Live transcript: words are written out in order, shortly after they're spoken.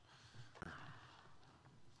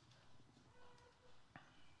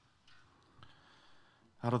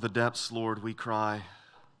Out of the depths, Lord, we cry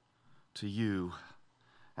to you,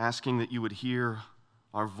 asking that you would hear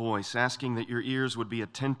our voice, asking that your ears would be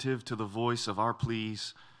attentive to the voice of our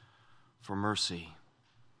pleas for mercy.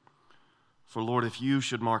 For, Lord, if you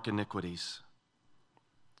should mark iniquities,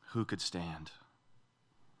 who could stand?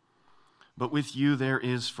 But with you there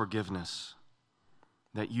is forgiveness,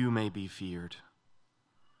 that you may be feared.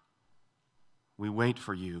 We wait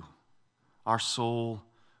for you. Our soul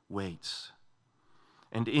waits.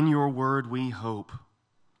 And in your word we hope.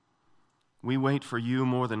 We wait for you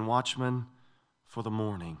more than watchmen for the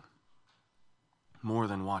morning. More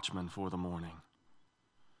than watchmen for the morning.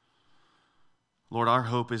 Lord, our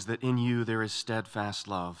hope is that in you there is steadfast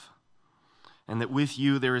love, and that with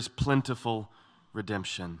you there is plentiful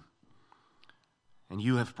redemption. And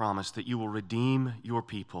you have promised that you will redeem your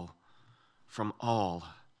people from all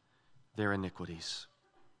their iniquities.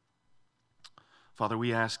 Father,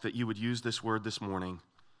 we ask that you would use this word this morning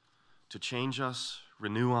to change us,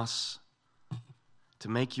 renew us, to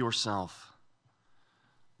make yourself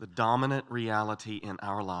the dominant reality in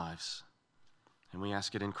our lives. And we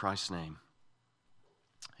ask it in Christ's name.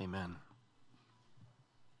 Amen.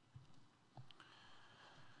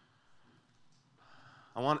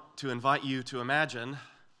 I want to invite you to imagine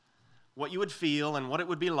what you would feel and what it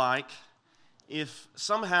would be like if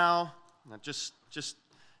somehow, just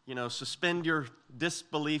suspend your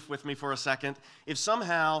disbelief with me for a second, if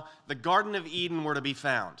somehow the Garden of Eden were to be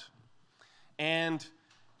found and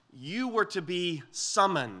you were to be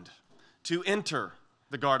summoned to enter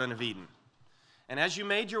the Garden of Eden. And as you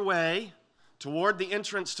made your way toward the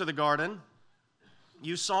entrance to the garden,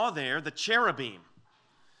 you saw there the cherubim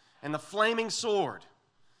and the flaming sword.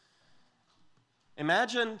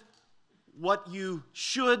 Imagine what you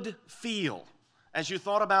should feel as you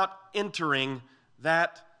thought about entering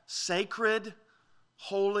that sacred,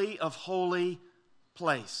 holy of holy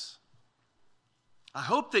place. I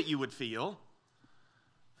hope that you would feel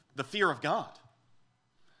the fear of God.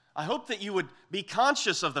 I hope that you would be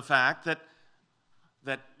conscious of the fact that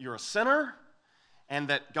you're a sinner and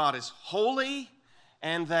that God is holy,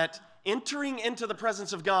 and that entering into the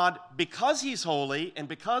presence of God because he's holy and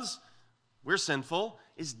because we're sinful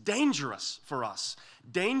is dangerous for us.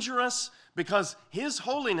 Dangerous because his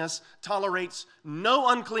holiness tolerates no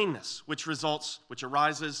uncleanness, which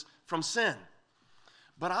arises from sin.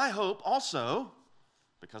 But I hope also,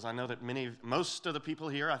 because I know that most of the people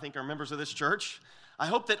here, I think, are members of this church, I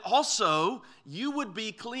hope that also you would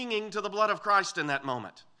be clinging to the blood of Christ in that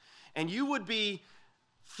moment. And you would be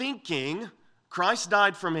thinking, Christ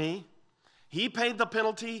died for me, he paid the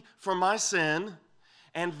penalty for my sin,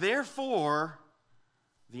 and therefore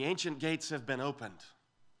the ancient gates have been opened.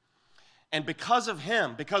 And because of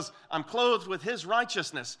him, because I'm clothed with his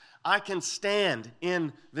righteousness, I can stand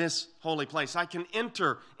in this holy place. I can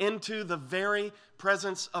enter into the very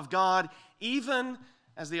presence of God, even,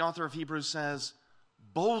 as the author of Hebrews says,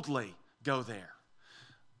 boldly go there.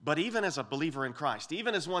 But even as a believer in Christ,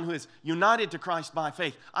 even as one who is united to Christ by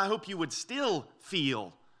faith, I hope you would still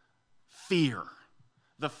feel fear,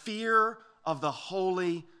 the fear of the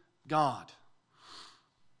holy God.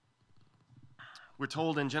 We're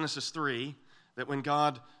told in Genesis 3 that when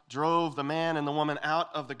God drove the man and the woman out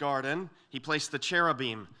of the garden, he placed the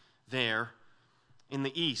cherubim there in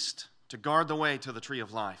the east to guard the way to the tree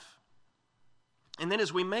of life. And then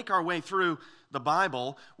as we make our way through the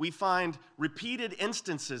Bible, we find repeated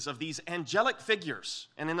instances of these angelic figures.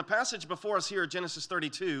 And in the passage before us here, Genesis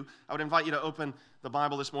 32, I would invite you to open the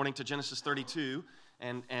Bible this morning to Genesis 32,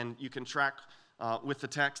 and you can track with the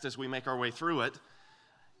text as we make our way through it.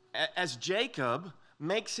 As Jacob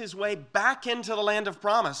makes his way back into the land of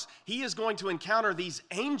promise, he is going to encounter these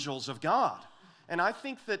angels of God. And I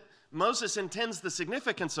think that Moses intends the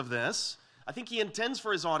significance of this. I think he intends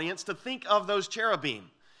for his audience to think of those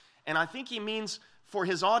cherubim. And I think he means for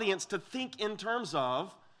his audience to think in terms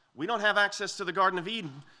of, we don't have access to the Garden of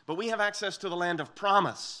Eden, but we have access to the land of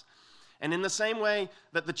promise. And in the same way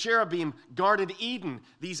that the cherubim guarded Eden,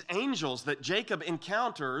 these angels that Jacob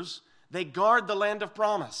encounters, they guard the land of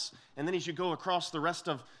promise. And then as you go across the rest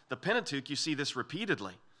of the Pentateuch, you see this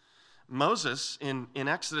repeatedly. Moses, in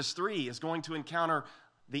Exodus 3, is going to encounter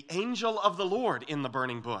the angel of the Lord in the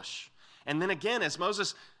burning bush. And then again, as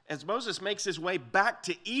Moses makes his way back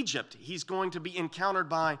to Egypt, he's going to be encountered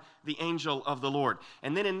by the angel of the Lord.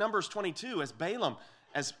 And then in Numbers 22, as Balaam,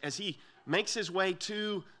 as he makes his way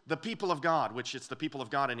to the people of God, which it's the people of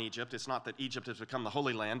God in Egypt. It's not that Egypt has become the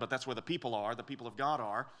Holy Land, but that's where the people are, the people of God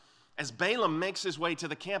are. As Balaam makes his way to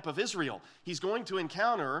the camp of Israel, he's going to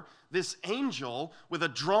encounter this angel with a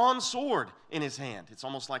drawn sword in his hand. It's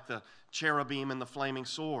almost like the cherubim and the flaming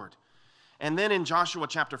sword. And then in Joshua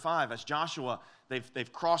chapter 5, as Joshua,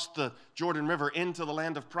 they've crossed the Jordan River into the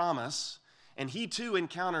land of promise, and he too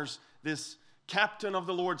encounters this captain of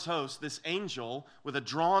the Lord's host, this angel with a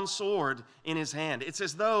drawn sword in his hand. It's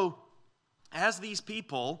as though, as these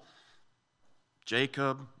people,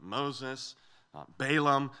 Jacob, Moses,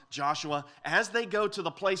 Balaam, Joshua, as they go to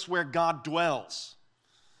the place where God dwells,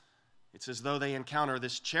 it's as though they encounter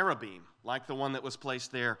this cherubim, like the one that was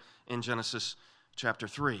placed there in Genesis chapter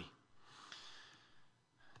 3.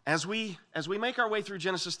 As we make our way through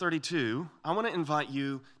Genesis 32, I want to invite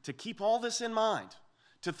you to keep all this in mind,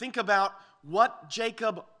 to think about what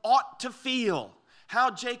Jacob ought to feel, how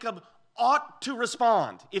Jacob ought to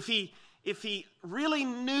respond if he really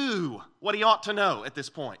knew what he ought to know at this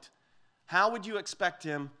point. How would you expect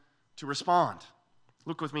him to respond?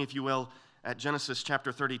 Look with me, if you will, at Genesis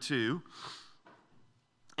chapter 32.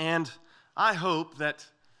 And I hope that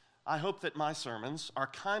my sermons are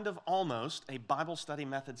kind of almost a Bible study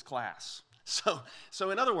methods class. So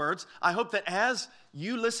in other words, I hope that as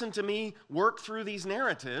you listen to me work through these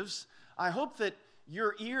narratives, I hope that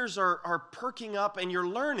your ears are perking up and you're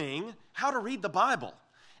learning how to read the Bible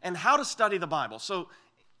and how to study the Bible. So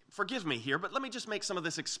forgive me here, but let me just make some of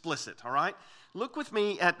this explicit, all right? Look with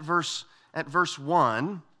me at verse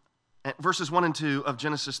 1, at verses 1 and 2 of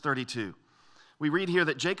Genesis 32. We read here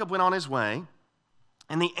that Jacob went on his way,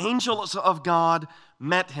 and the angels of God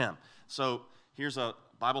met him. So here's a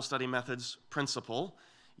Bible study methods principle.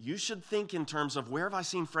 You should think in terms of, where have I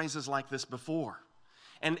seen phrases like this before?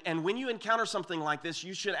 And when you encounter something like this,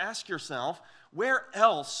 you should ask yourself, where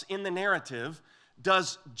else in the narrative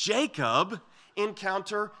does Jacob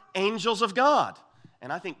encounter angels of God?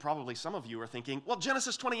 And I think probably some of you are thinking, well,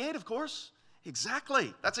 Genesis 28, of course.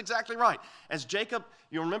 Exactly. That's exactly right. As Jacob,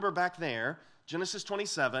 you remember back there, Genesis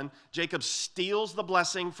 27, Jacob steals the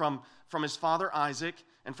blessing from his father Isaac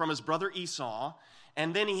and from his brother Esau,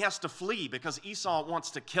 and then he has to flee because Esau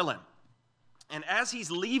wants to kill him. And as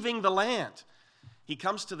he's leaving the land, he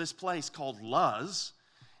comes to this place called Luz,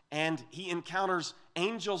 and he encounters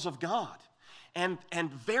angels of God. And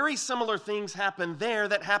very similar things happen there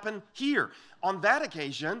that happen here. On that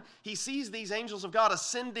occasion, he sees these angels of God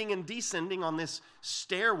ascending and descending on this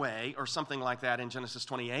stairway or something like that in Genesis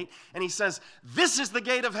 28. And he says, this is the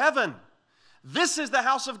gate of heaven. This is the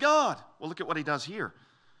house of God. Well, look at what he does here.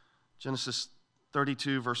 Genesis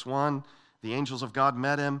 32, verse 1, the angels of God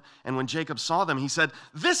met him. And when Jacob saw them, he said,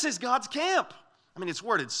 this is God's camp. I mean, it's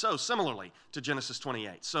worded so similarly to Genesis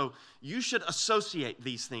 28. So you should associate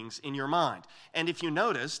these things in your mind. And if you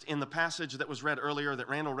noticed in the passage that was read earlier that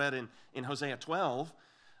Randall read in Hosea 12,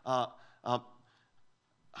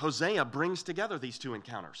 Hosea brings together these two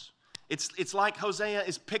encounters. It's like Hosea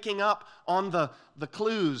is picking up on the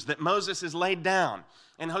clues that Moses has laid down.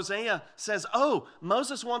 And Hosea says, oh,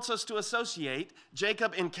 Moses wants us to associate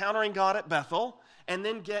Jacob encountering God at Bethel and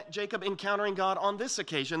then get Jacob encountering God on this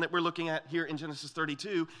occasion that we're looking at here in Genesis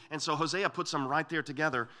 32. And so Hosea puts them right there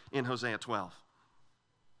together in Hosea 12.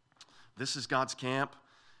 This is God's camp.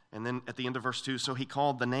 And then at the end of verse 2, so he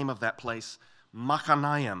called the name of that place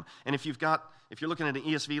Machanaim. And if you're looking at an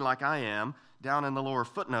ESV like I am, down in the lower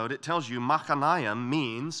footnote, it tells you Machanaim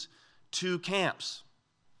means two camps.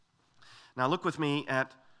 Now look with me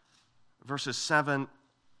at verses 7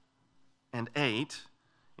 and 8.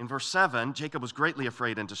 In verse 7, Jacob was greatly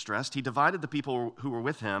afraid and distressed. He divided the people who were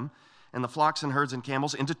with him and the flocks and herds and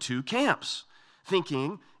camels into two camps,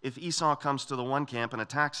 thinking, if Esau comes to the one camp and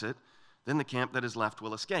attacks it, then the camp that is left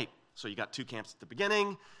will escape. So you got two camps at the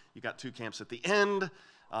beginning, you got two camps at the end.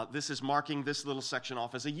 This is marking this little section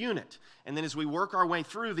off as a unit. And then as we work our way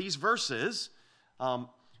through these verses,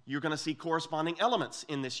 you're going to see corresponding elements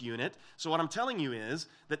in this unit. So what I'm telling you is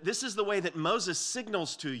that this is the way that Moses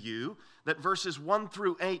signals to you that verses 1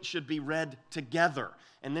 through 8 should be read together.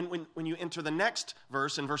 And then when you enter the next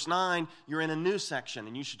verse, in verse 9, you're in a new section,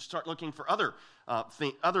 and you should start looking for other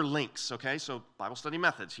links, okay? So Bible study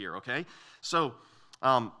methods here, okay? So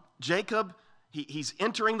Jacob, he's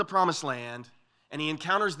entering the promised land, and he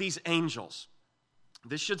encounters these angels.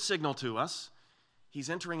 This should signal to us he's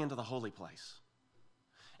entering into the holy place.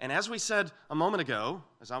 And as we said a moment ago,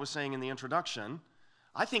 as I was saying in the introduction,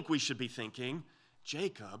 I think we should be thinking,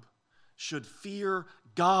 Jacob should fear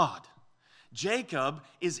God. Jacob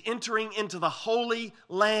is entering into the holy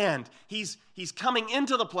land. He's coming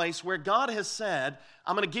into the place where God has said,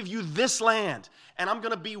 I'm going to give you this land, and I'm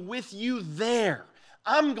going to be with you there.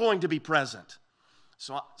 I'm going to be present.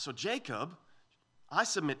 So Jacob, I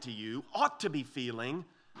submit to you, ought to be feeling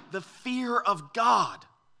the fear of God.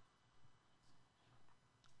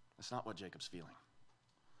 That's not what Jacob's feeling.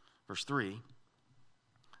 Verse 3,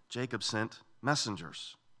 Jacob sent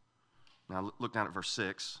messengers. Now look down at verse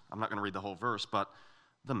 6. I'm not going to read the whole verse, but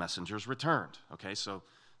the messengers returned. Okay, so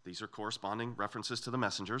these are corresponding references to the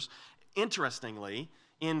messengers. Interestingly,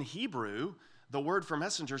 in Hebrew, the word for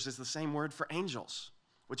messengers is the same word for angels,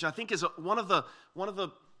 which I think is one of the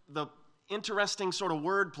interesting sort of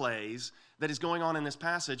word plays that is going on in this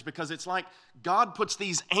passage, because it's like God puts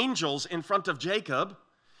these angels in front of Jacob,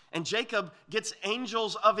 and Jacob gets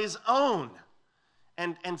angels of his own,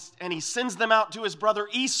 and he sends them out to his brother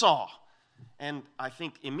Esau. And I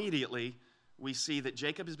think immediately we see that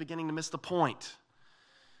Jacob is beginning to miss the point.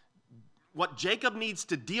 What Jacob needs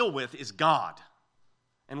to deal with is God.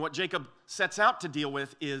 And what Jacob sets out to deal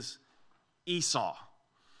with is Esau.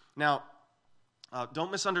 Now,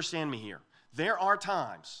 don't misunderstand me here. There are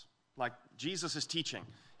times, like Jesus is teaching,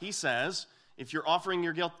 he says, if you're offering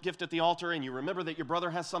your gift at the altar and you remember that your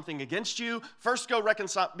brother has something against you, first go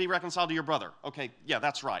be reconciled to your brother. Okay, yeah,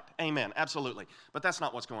 that's right. Amen, absolutely. But that's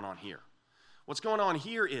not what's going on here. What's going on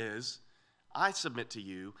here is, I submit to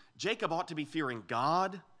you, Jacob ought to be fearing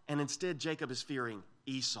God, and instead Jacob is fearing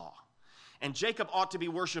Esau. And Jacob ought to be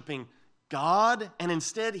worshiping God, and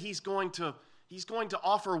instead he's going to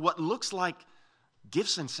offer what looks like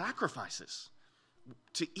gifts and sacrifices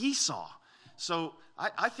to Esau. So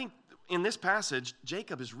I think in this passage,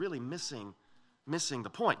 Jacob is really missing the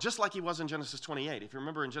point, just like he was in Genesis 28. If you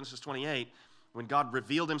remember in Genesis 28, when God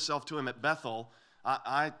revealed himself to him at Bethel,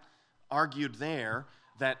 I argued there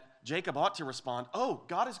that Jacob ought to respond, oh,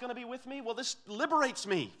 God is going to be with me? Well, this liberates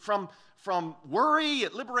me from worry.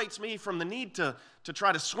 It liberates me from the need to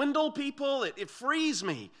try to swindle people. It frees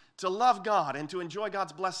me to love God and to enjoy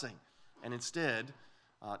God's blessing. And instead,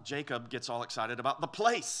 Jacob gets all excited about the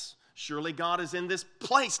place. Surely God is in this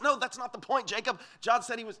place. No, that's not the point, Jacob. God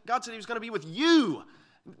said he was going to be with you.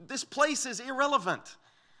 This place is irrelevant.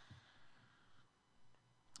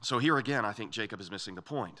 So here again, I think Jacob is missing the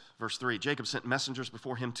point. Verse 3, Jacob sent messengers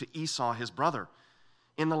before him to Esau, his brother,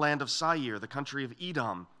 in the land of Seir, the country of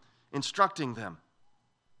Edom, instructing them.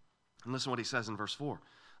 And listen to what he says in verse 4.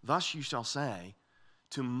 Thus you shall say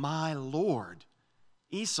to my lord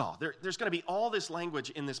Esau. There's going to be all this language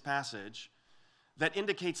in this passage that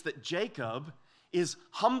indicates that Jacob is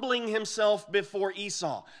humbling himself before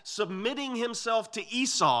Esau, submitting himself to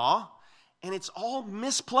Esau, and it's all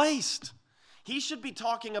misplaced. He should be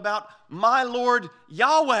talking about my Lord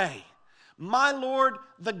Yahweh, my Lord,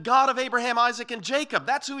 the God of Abraham, Isaac, and Jacob.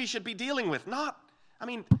 That's who he should be dealing with.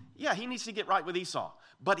 He needs to get right with Esau,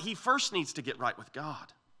 but he first needs to get right with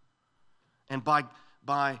God. And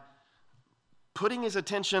by putting his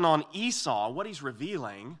attention on Esau, what he's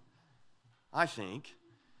revealing, I think,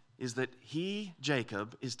 is that he,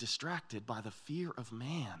 Jacob, is distracted by the fear of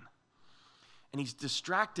man. And he's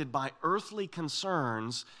distracted by earthly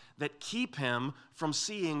concerns that keep him from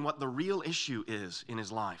seeing what the real issue is in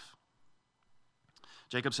his life.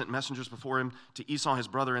 Jacob sent messengers before him to Esau, his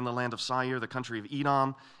brother, in the land of Seir, the country of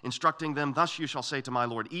Edom, instructing them, thus you shall say to my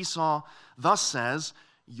lord Esau, thus says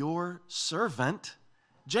your servant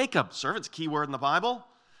Jacob. Servant's a key word in the Bible,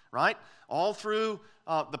 right? All through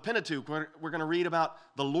the Pentateuch, we're going to read about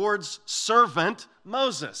the Lord's servant,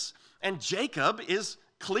 Moses. And Jacob is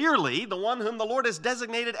clearly the one whom the Lord has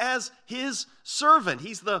designated as his servant.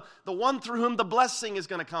 He's the one through whom the blessing is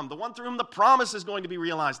going to come, the one through whom the promise is going to be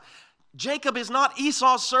realized. Jacob is not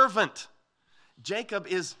Esau's servant. Jacob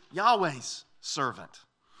is Yahweh's servant.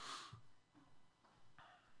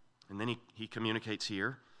 And then he communicates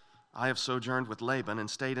here, I have sojourned with Laban and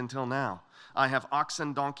stayed until now. I have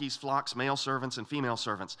oxen, donkeys, flocks, male servants, and female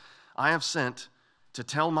servants. I have sent to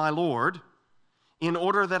tell my Lord in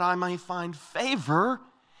order that I may find favor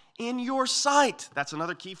in your sight. That's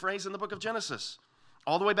another key phrase in the book of Genesis.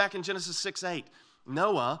 All the way back in Genesis 6:8,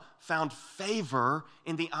 Noah found favor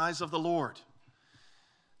in the eyes of the Lord.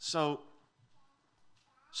 So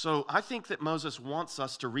I think that Moses wants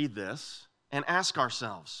us to read this and ask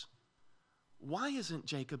ourselves, why isn't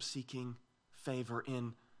Jacob seeking favor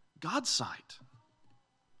in God's sight?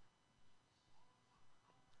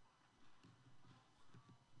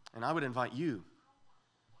 And I would invite you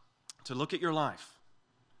to look at your life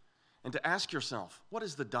and to ask yourself, what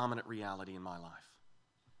is the dominant reality in my life?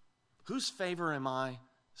 Whose favor am I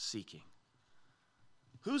seeking?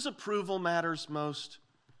 Whose approval matters most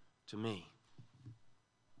to me?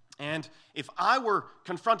 And if I were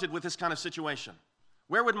confronted with this kind of situation,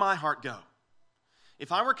 where would my heart go?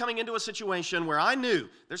 If I were coming into a situation where I knew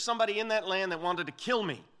there's somebody in that land that wanted to kill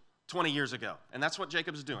me 20 years ago, and that's what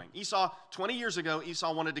Jacob's doing. 20 years ago,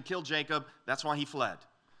 Esau wanted to kill Jacob. That's why he fled.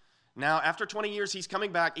 Now, after 20 years, he's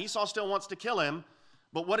coming back. Esau still wants to kill him,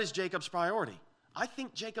 but what is Jacob's priority? I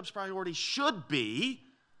think Jacob's priority should be,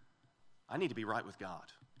 I need to be right with God.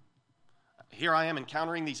 here I am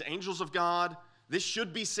encountering these angels of God. This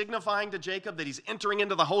should be signifying to Jacob that he's entering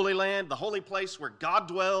into the Holy Land, the holy place where God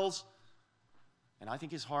dwells. And I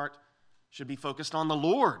think his heart should be focused on the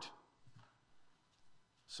Lord.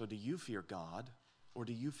 So do you fear God or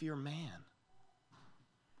do you fear man?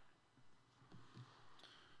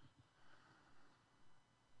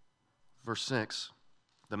 Verse 6,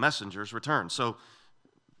 the messengers return. So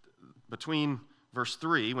between verse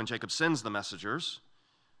 3, when Jacob sends the messengers,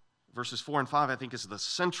 verses 4 and 5, I think, is the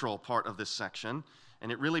central part of this section,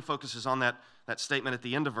 and it really focuses on that statement at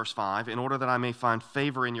the end of verse 5, in order that I may find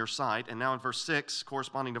favor in your sight. And now in verse 6,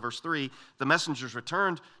 corresponding to verse 3, the messengers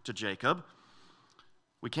returned to Jacob.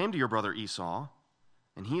 We came to your brother Esau,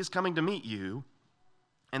 and he is coming to meet you,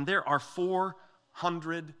 and there are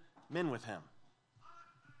 400 men with him.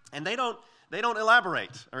 And they don't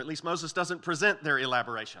elaborate, or at least Moses doesn't present their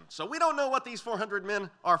elaboration. So we don't know what these 400 men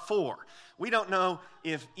are for. We don't know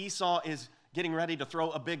if Esau is getting ready to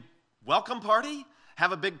throw a big welcome party,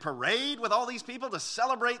 have a big parade with all these people to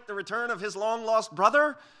celebrate the return of his long-lost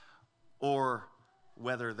brother, or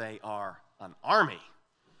whether they are an army.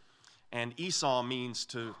 And Esau means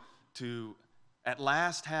to at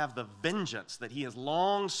last have the vengeance that he has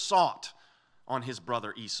long sought on his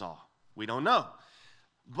brother Esau. We don't know.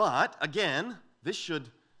 But, again, this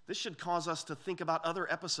should cause us to think about other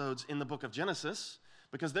episodes in the book of Genesis,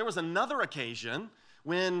 because there was another occasion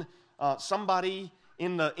when somebody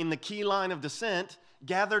in the key line of descent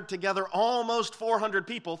gathered together almost 400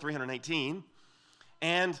 people, 318,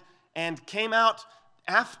 and came out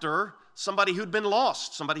after somebody who'd been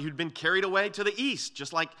lost, somebody who'd been carried away to the east,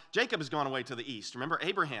 just like Jacob has gone away to the east. Remember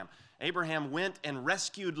Abraham? Abraham went and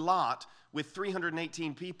rescued Lot with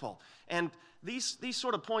 318 people. And these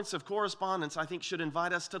sort of points of correspondence, I think, should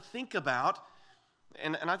invite us to think about,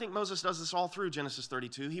 and I think Moses does this all through Genesis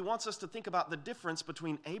 32. He wants us to think about the difference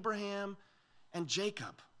between Abraham and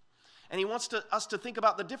Jacob. And he wants us to think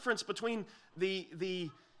about the difference between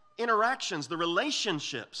the interactions, the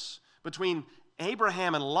relationships between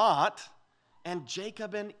Abraham and Lot and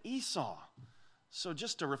Jacob and Esau. So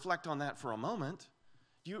just to reflect on that for a moment,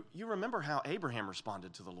 you remember how Abraham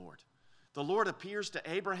responded to the Lord. The Lord appears to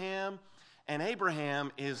Abraham, and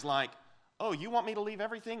Abraham is like, oh, you want me to leave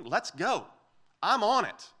everything? Let's go. I'm on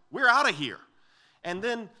it. We're out of here. And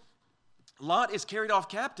then Lot is carried off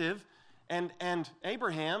captive, and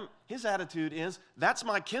Abraham, his attitude is, that's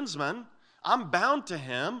my kinsman. I'm bound to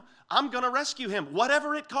him. I'm going to rescue him,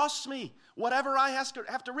 whatever it costs me, whatever I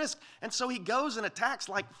have to risk. And so he goes and attacks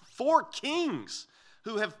like 4 kings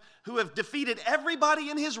who have defeated everybody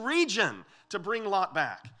in his region to bring Lot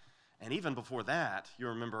back. And even before that, you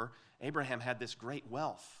remember, Abraham had this great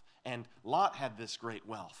wealth, and Lot had this great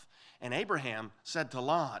wealth. And Abraham said to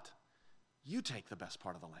Lot, you take the best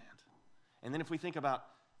part of the land. And then if we think about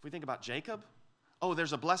Jacob, oh,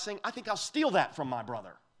 there's a blessing. I think I'll steal that from my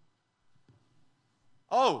brother.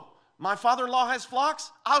 Oh, my father-in-law has flocks.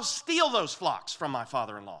 I'll steal those flocks from my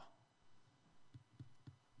father-in-law.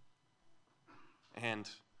 And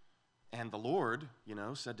the Lord,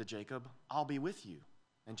 said to Jacob, I'll be with you.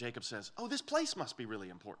 And Jacob says, oh, this place must be really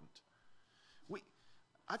important.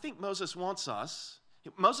 I think Moses wants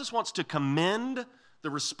to commend the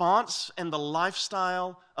response and the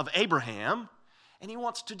lifestyle of Abraham, and he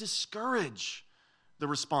wants to discourage the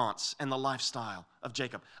response and the lifestyle of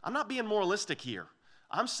Jacob. I'm not being moralistic here.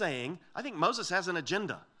 I'm saying I think Moses has an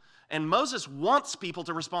agenda, and Moses wants people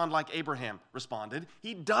to respond like Abraham responded.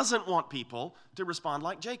 He doesn't want people to respond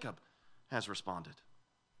like Jacob has responded.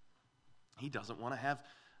 He doesn't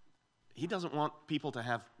want people to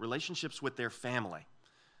have relationships with their family,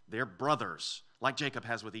 their brothers, like Jacob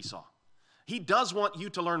has with Esau. He does want you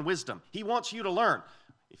to learn wisdom. He wants you to learn.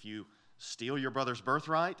 If you steal your brother's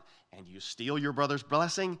birthright and you steal your brother's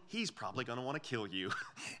blessing, he's probably going to want to kill you.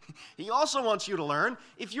 He also wants you to learn,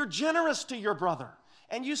 if you're generous to your brother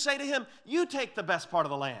and you say to him, you take the best part of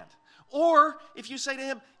the land, or if you say to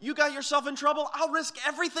him, you got yourself in trouble, I'll risk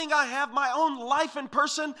everything I have, my own life and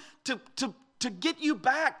person, to get you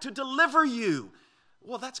back, to deliver you.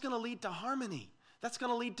 Well, that's going to lead to harmony. That's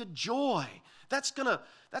going to lead to joy. That's going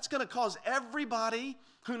to cause everybody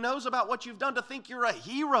who knows about what you've done to think you're a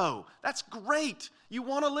hero. That's great. You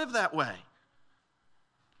want to live that way.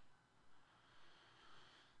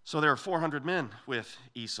 So there are 400 men with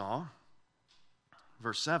Esau.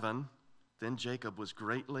 Verse 7, then Jacob was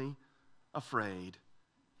greatly afraid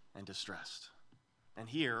and distressed. And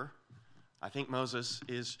here, I think Moses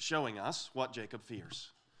is showing us what Jacob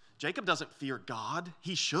fears. Jacob doesn't fear God.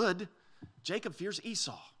 He should. Jacob fears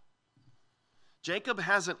Esau. Jacob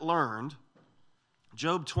hasn't learned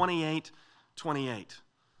Job 28:28.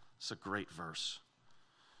 It's a great verse.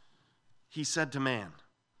 he said to man,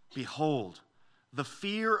 behold, the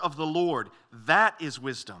fear of the Lord, that is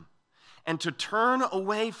wisdom. And to turn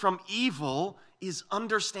away from evil is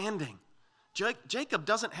understanding. Jacob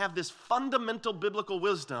doesn't have this fundamental biblical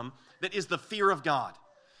wisdom that is the fear of God.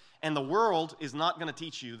 And the world is not going to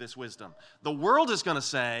teach you this wisdom. The world is going to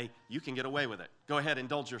say, you can get away with it. Go ahead,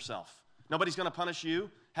 indulge yourself. Nobody's going to punish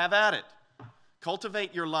you. Have at it.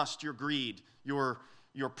 Cultivate your lust, your greed, your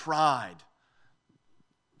pride.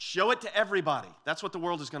 Show it to everybody. That's what the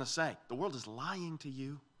world is going to say. The world is lying to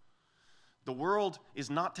you. The world is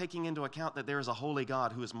not taking into account that there is a holy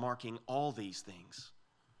God who is marking all these things.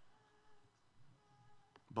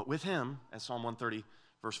 But with him, as Psalm 130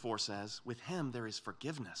 verse 4 says, with him there is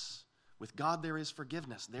forgiveness. With God there is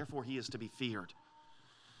forgiveness. Therefore he is to be feared.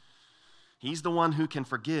 He's the one who can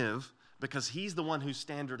forgive because he's the one whose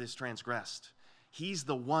standard is transgressed. He's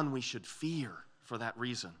the one we should fear for that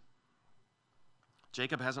reason.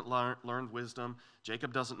 Jacob hasn't learned wisdom.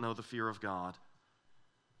 Jacob doesn't know the fear of God.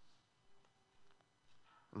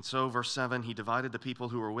 And so, verse 7, he divided the people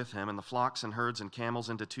who were with him and the flocks and herds and camels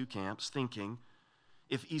into two camps, thinking,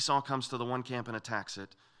 if Esau comes to the one camp and attacks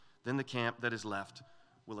it, then the camp that is left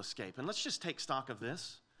will escape. And let's just take stock of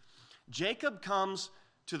this. Jacob comes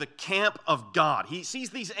to the camp of God. He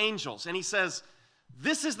sees these angels and he says,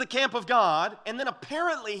 this is the camp of God. And then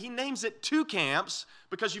apparently he names it two camps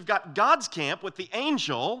because you've got God's camp with the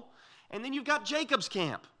angel and then you've got Jacob's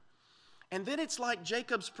camp. And then it's like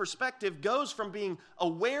Jacob's perspective goes from being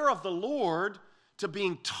aware of the Lord to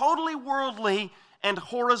being totally worldly and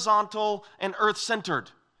horizontal and earth-centered.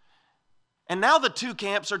 And now the two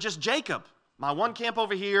camps are just Jacob. My one camp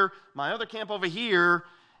over here, my other camp over here,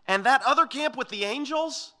 and that other camp with the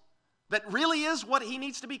angels that really is what he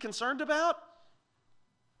needs to be concerned about?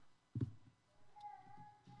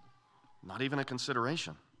 Not even a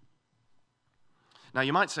consideration. Now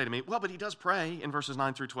you might say to me, well, but he does pray in verses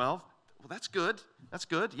 9 through 12. Well, that's good. That's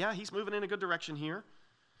good. Yeah, he's moving in a good direction here.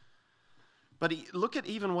 But look at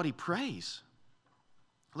even what he prays.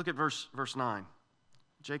 Look at verse 9.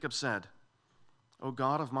 Jacob said, O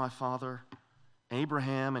God of my father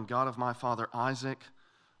Abraham and God of my father Isaac,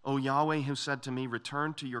 O Yahweh who said to me,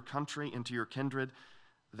 return to your country and to your kindred,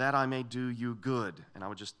 that I may do you good. And I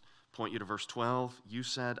would just point you to verse 12. You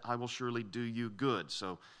said, I will surely do you good.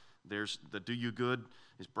 So there's the do you good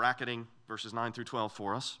is bracketing verses 9 through 12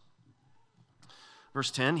 for us.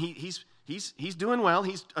 Verse 10, he's doing well.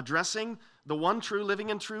 He's addressing the one true living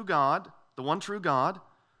and true God, the one true God.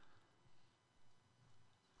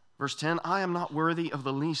 Verse 10, I am not worthy of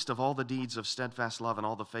the least of all the deeds of steadfast love and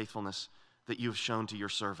all the faithfulness that you have shown to your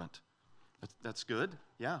servant. That's good.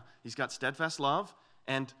 Yeah, he's got steadfast love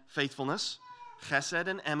and faithfulness, chesed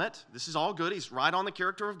and emet. This is all good. He's right on the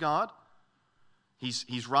character of God.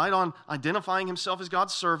 He's right on identifying himself as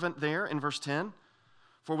God's servant there in verse 10.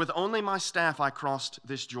 For with only my staff I crossed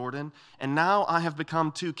this Jordan, and now I have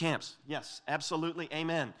become two camps. Yes, absolutely,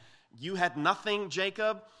 amen. You had nothing,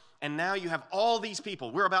 Jacob, and now you have all these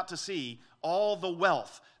people. We're about to see all the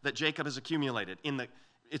wealth that Jacob has accumulated.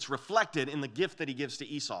 It's reflected in the gift that he gives to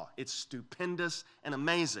Esau. It's stupendous and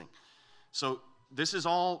amazing. So this is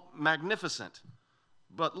all magnificent.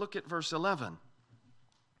 But look at verse 11.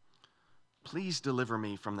 Please deliver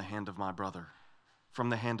me from the hand of my brother,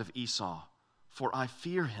 from the hand of Esau. For I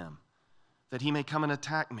fear him, that he may come and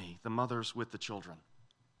attack me, the mothers with the children.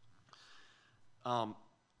 I'm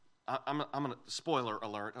going to, spoiler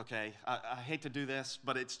alert, okay? I hate to do this,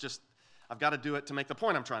 but it's just, I've got to do it to make the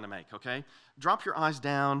point I'm trying to make, okay? Drop your eyes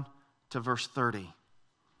down to verse 30.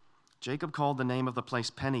 Jacob called the name of the place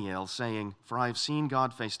Peniel, saying, for I have seen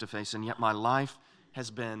God face to face, and yet my life has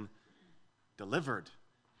been delivered.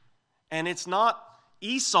 And it's not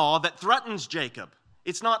Esau that threatens Jacob.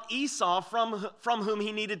 It's not Esau from whom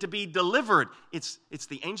he needed to be delivered. It's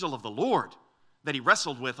the angel of the Lord that he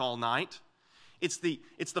wrestled with all night. It's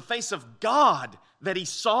the face of God that he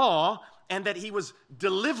saw and that he was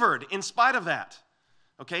delivered in spite of that.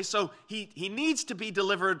 Okay, so he needs to be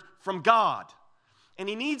delivered from God. And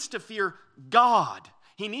he needs to fear God.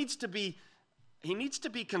 He needs to be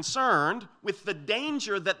concerned with the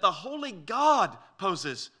danger that the holy God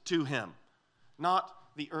poses to him, not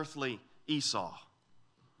the earthly Esau.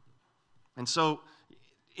 And so,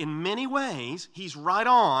 in many ways, he's right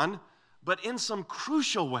on, but in some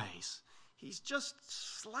crucial ways, he's just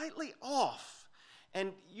slightly off.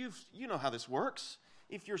 And you know how this works.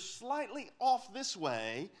 If you're slightly off this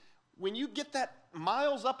way, when you get that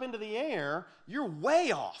miles up into the air, you're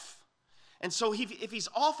way off. And so if he's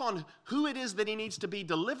off on who it is that he needs to be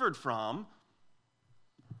delivered from,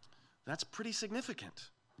 that's pretty significant.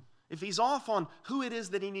 If he's off on who it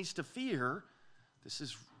is that he needs to fear, this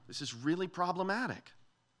This is really problematic.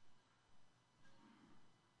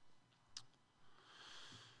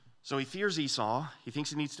 So he fears Esau. He thinks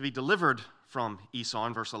he needs to be delivered from Esau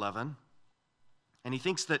in verse 11. And he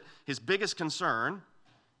thinks that his biggest concern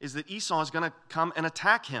is that Esau is going to come and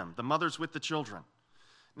attack him, the mothers with the children.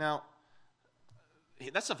 Now,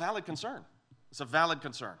 that's a valid concern. It's a valid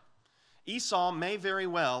concern. Esau may very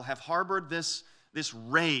well have harbored this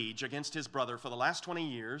rage against his brother for the last 20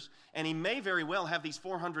 years, and he may very well have these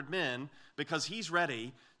 400 men because he's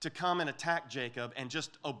ready to come and attack Jacob and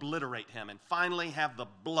just obliterate him and finally have the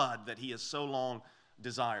blood that he has so long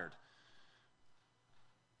desired.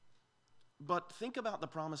 But think about the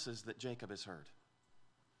promises that Jacob has heard.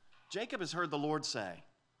 Jacob has heard the Lord say,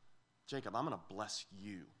 Jacob, I'm going to bless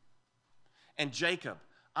you. And Jacob,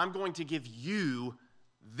 I'm going to give you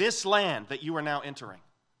this land that you are now entering.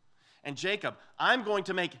 And Jacob, I'm going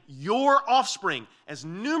to make your offspring as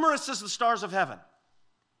numerous as the stars of heaven.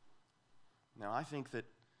 Now, I think that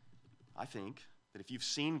if you've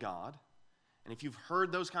seen God, and if you've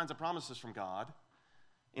heard those kinds of promises from God,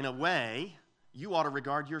 in a way, you ought to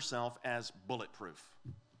regard yourself as bulletproof,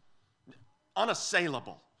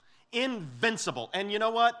 unassailable, invincible. And you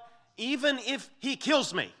know what? Even if he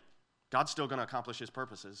kills me, God's still going to accomplish his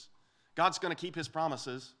purposes. God's going to keep his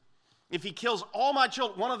promises. If he kills all my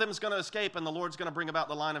children, one of them is going to escape, and the Lord's going to bring about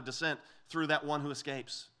the line of descent through that one who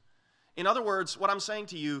escapes. In other words, what I'm saying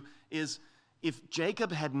to you is, if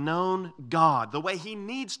Jacob had known God the way he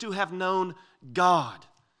needs to have known God,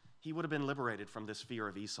 he would have been liberated from this fear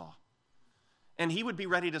of Esau. And he would be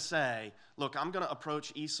ready to say, look, I'm going to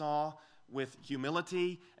approach Esau with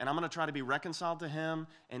humility, and I'm going to try to be reconciled to him,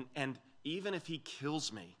 and even if he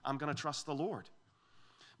kills me, I'm going to trust the Lord.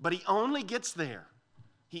 But he only gets there.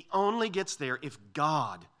 He only gets there if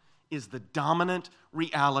God is the dominant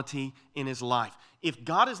reality in his life. If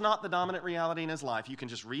God is not the dominant reality in his life, you can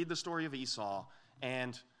just read the story of Esau,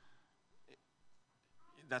 and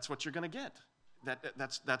that's what you're going to get.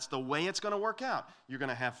 That's the way it's going to work out. You're going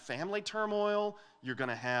to have family turmoil. You're going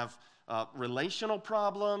to have relational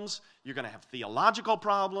problems. You're going to have theological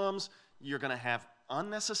problems. You're going to have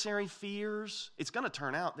unnecessary fears. It's going to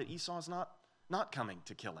turn out that Esau is not coming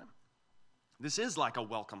to kill him. This is like a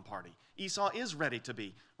welcome party. Esau is ready to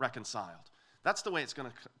be reconciled. That's the way it's going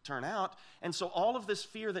to turn out. And so all of this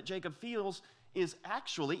fear that Jacob feels is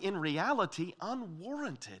actually, in reality,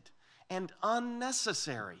 unwarranted and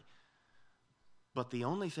unnecessary. But the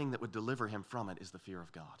only thing that would deliver him from it is the fear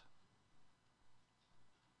of God.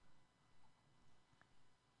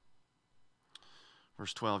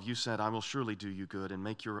 Verse 12, you said, I will surely do you good and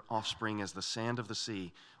make your offspring as the sand of the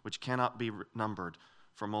sea, which cannot be numbered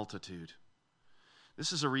for multitude.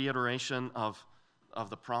 This is a reiteration of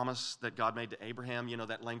the promise that God made to Abraham, you know,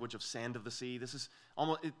 that language of sand of the sea. This is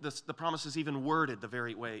almost, the promise is even worded the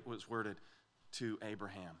very way it was worded to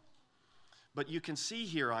Abraham. But you can see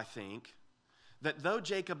here, I think, that though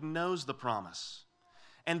Jacob knows the promise,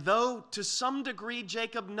 and though to some degree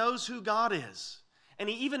Jacob knows who God is, and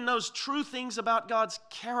he even knows true things about God's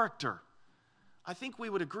character, I think we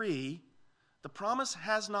would agree the promise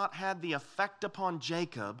has not had the effect upon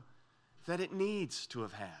Jacob that it needs to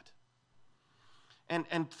have had.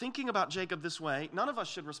 And thinking about Jacob this way, none of us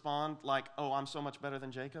should respond like, oh, I'm so much better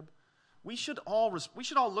than Jacob. We should all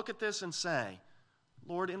look at this and say,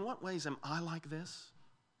 Lord, in what ways am I like this?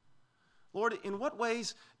 Lord, in what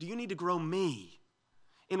ways do you need to grow me?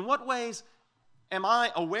 In what ways am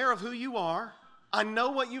I aware of who you are? I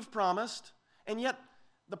know what you've promised, and yet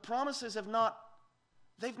the promises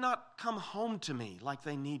they've not come home to me like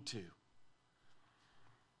they need to.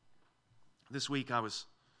 This week I was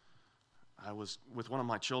with one of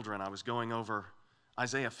my children. I was going over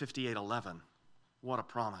Isaiah 58:11. What a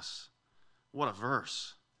promise. What a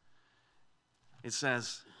verse. It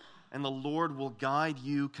says, and the Lord will guide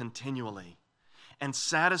you continually and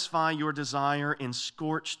satisfy your desire in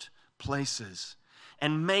scorched places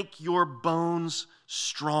and make your bones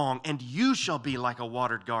strong, and you shall be like a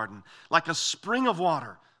watered garden, like a spring of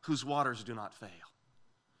water whose waters do not fail.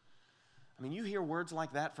 I mean, you hear words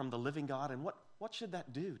like that from the living God, and what should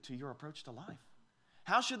that do to your approach to life?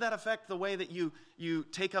 How should that affect the way that you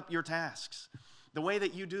take up your tasks, the way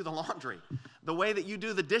that you do the laundry, the way that you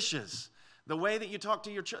do the dishes, the way that you talk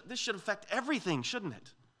to your children? This should affect everything, shouldn't it?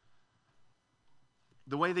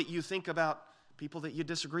 The way that you think about people that you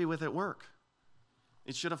disagree with at work.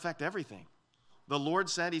 It should affect everything. The Lord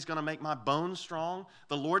said he's going to make my bones strong.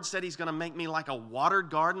 The Lord said he's going to make me like a watered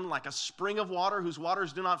garden, like a spring of water whose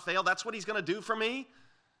waters do not fail. That's what he's going to do for me.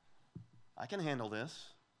 I can handle this.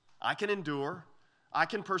 I can endure. I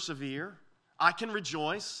can persevere. I can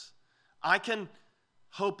rejoice. I can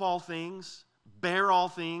hope all things, bear all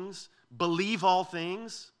things, believe all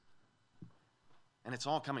things. And it's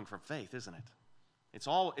all coming from faith, isn't it? It's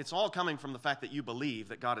all coming from the fact that you believe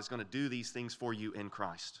that God is going to do these things for you in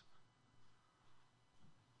Christ.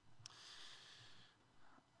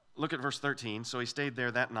 Look at verse 13. So he stayed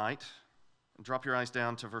there that night. Drop your eyes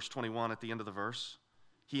down to verse 21 at the end of the verse.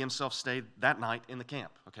 He himself stayed that night in the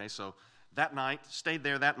camp. Okay, so that night, stayed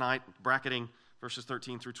there that night, bracketing verses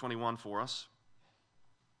 13 through 21 for us.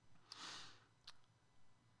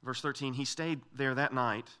 Verse 13, he stayed there that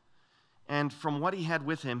night, and from what he had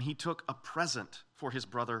with him, he took a present for his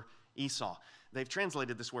brother Esau. They've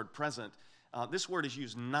translated this word present. This word is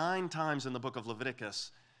used 9 times in the book of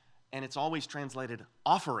Leviticus, and it's always translated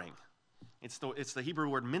offering. It's the Hebrew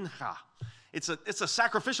word mincha. It's a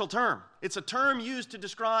sacrificial term. It's a term used to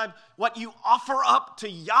describe what you offer up to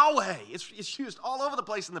Yahweh. It's used all over the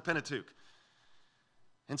place in the Pentateuch.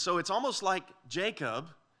 And so it's almost like Jacob,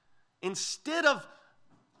 instead of...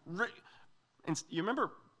 you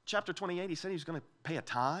remember chapter 28, he said he was going to pay a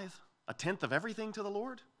tithe, a tenth of everything to the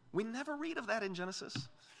Lord? We never read of that in Genesis.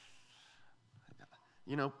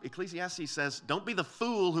 You know, Ecclesiastes says, don't be the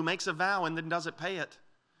fool who makes a vow and then doesn't pay it.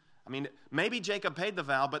 I mean, maybe Jacob paid the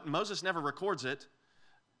vow, but Moses never records it.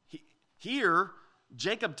 Here,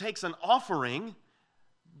 Jacob takes an offering,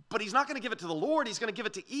 but he's not going to give it to the Lord. He's going to give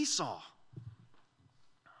it to Esau.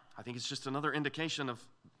 I think it's just another indication of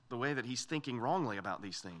the way that he's thinking wrongly about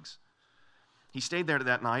these things. He stayed there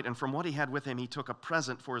that night, and from what he had with him, he took a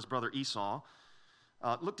present for his brother Esau.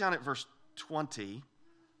 Look down at verse 20.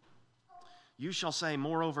 You shall say,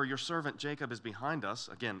 moreover, your servant Jacob is behind us.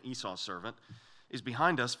 Again, Esau's servant is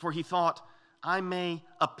behind us, for he thought, I may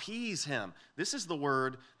appease him. This is the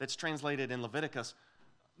word that's translated in Leviticus,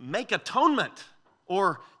 make atonement.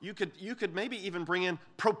 Or you could maybe even bring in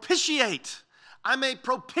propitiate. I may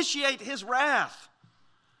propitiate his wrath.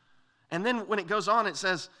 And then when it goes on, it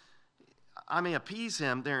says, I may appease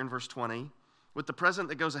him, there in verse 20, with the present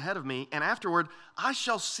that goes ahead of me, and afterward I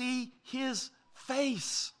shall see his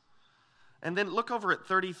face. And then look over at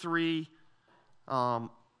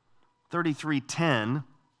 33:10.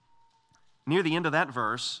 Near the end of that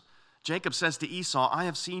verse, Jacob says to Esau, I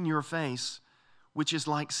have seen your face, which is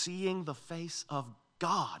like seeing the face of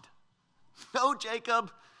God. No,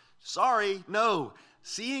 Jacob, sorry, no.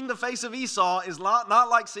 Seeing the face of Esau is not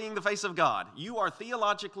like seeing the face of God. You are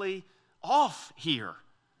theologically off here.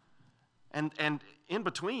 And in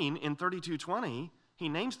between, in 32:20, he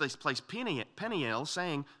names this place Peniel,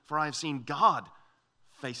 saying, for I have seen God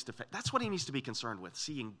face to face. That's what he needs to be concerned with,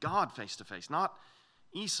 seeing God face to face, not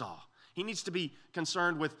Esau. He needs to be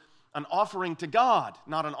concerned with an offering to God,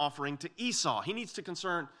 not an offering to Esau. He needs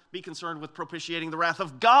to be concerned with propitiating the wrath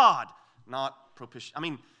of God, not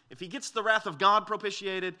if he gets the wrath of God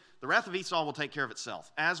propitiated, the wrath of Esau will take care of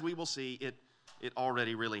itself. As we will see, it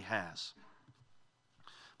already really has.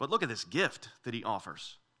 But look at this gift that he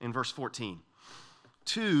offers in verse 14.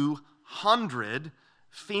 200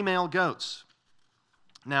 female goats.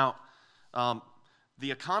 Now,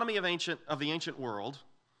 the economy of the ancient world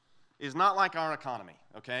is not like our economy,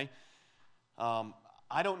 okay?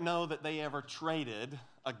 I don't know that they ever traded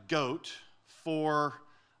a goat for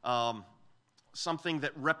something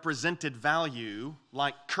that represented value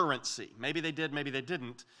like currency. Maybe they did, maybe they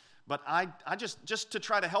didn't. But I just to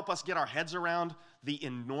try to help us get our heads around the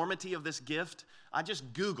enormity of this gift, I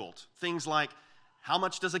just Googled things like, how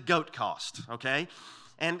much does a goat cost, okay?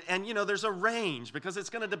 And you know, there's a range because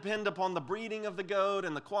it's going to depend upon the breeding of the goat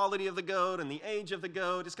and the quality of the goat and the age of the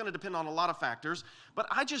goat. It's going to depend on a lot of factors. But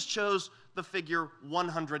I just chose the figure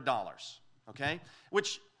 $100, okay?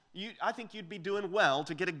 Which I think you'd be doing well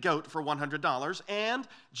to get a goat for $100. And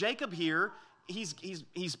Jacob here, he's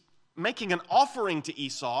making an offering to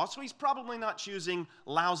Esau, so he's probably not choosing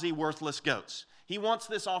lousy, worthless goats. He wants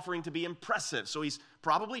this offering to be impressive, so he's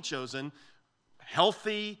probably chosen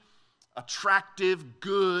healthy, attractive,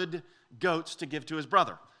 good goats to give to his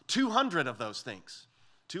brother. 200 of those things.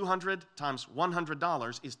 200 times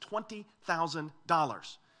 $100 is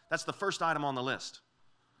 $20,000. That's the first item on the list.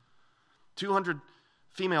 200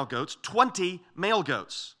 female goats, 20 male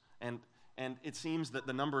goats. And it seems that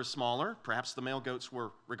the number is smaller. Perhaps the male goats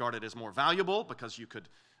were regarded as more valuable because you could,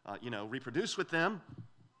 reproduce with them.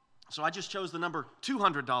 So I just chose the number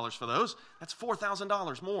 $200 for those. That's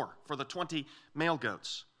 $4,000 more for the 20 male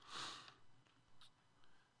goats.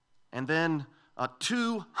 And then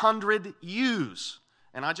 200 ewes.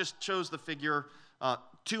 And I just chose the figure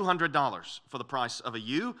 $200 for the price of a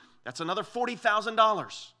ewe. That's another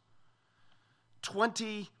 $40,000.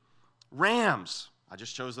 20 rams. I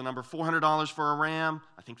just chose the number $400 for a ram.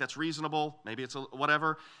 I think that's reasonable. Maybe it's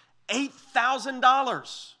whatever.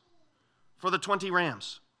 $8,000 for the 20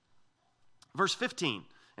 rams. Verse 15,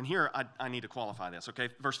 and here I need to qualify this, okay?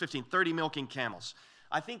 Verse 15, 30 milking camels.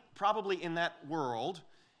 I think probably in that world,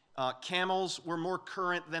 camels were more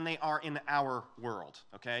current than they are in our world,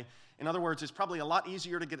 okay? In other words, it's probably a lot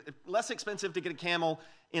easier to get, less expensive to get a camel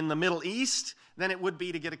in the Middle East than it would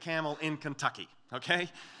be to get a camel in Kentucky, okay?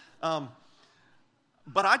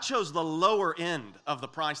 But I chose the lower end of the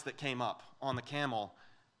price that came up on the camel,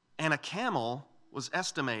 and a camel was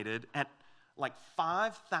estimated at like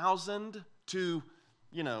 $5,000 to,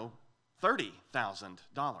 $30,000.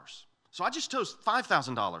 So I just chose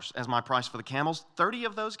 $5,000 as my price for the camels. 30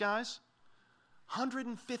 of those guys,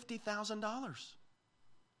 $150,000.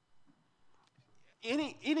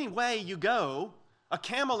 Any way you go, a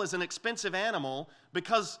camel is an expensive animal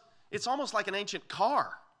because it's almost like an ancient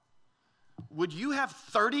car. Would you have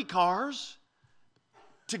 30 cars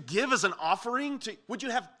to give as an offering? Would you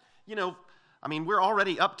have, we're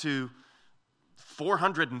already up to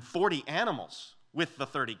 440 animals with the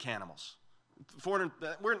 30 camels.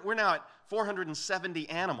 We're now at 470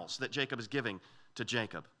 animals that Jacob is giving to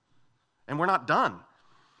Jacob. And we're not done.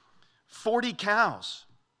 40 cows,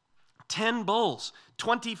 10 bulls,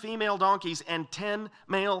 20 female donkeys, and 10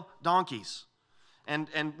 male donkeys. And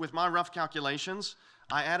with my rough calculations,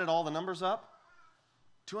 I added all the numbers up,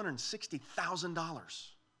 $260,000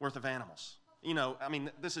 worth of animals.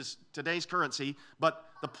 This is today's currency, but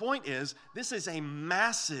the point is, this is a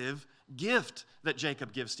massive gift that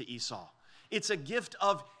Jacob gives to Esau. It's a gift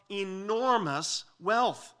of enormous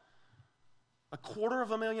wealth,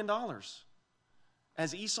 $250,000.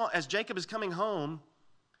 As Jacob is coming home,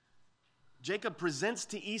 Jacob presents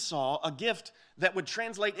to Esau a gift that would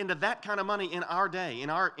translate into that kind of money in our day, in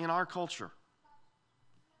our culture.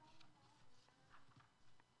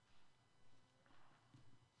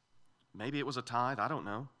 Maybe it was a tithe, I don't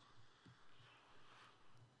know.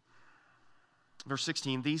 Verse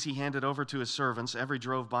 16, these he handed over to his servants. Every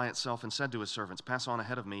drove by itself and said to his servants, pass on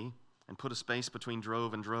ahead of me and put a space between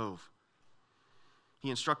drove and drove. He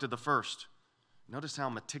instructed the first. Notice how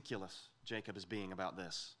meticulous Jacob is being about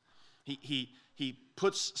this. He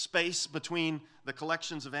puts space between the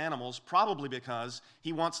collections of animals, probably because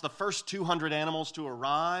he wants the first 200 animals to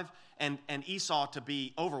arrive and Esau to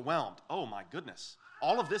be overwhelmed. Oh my goodness.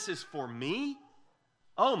 All of this is for me?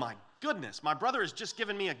 Oh my goodness. My brother has just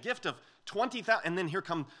given me a gift of 20,000, and then here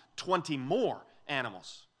come 20 more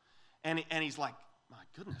animals. And he's like, my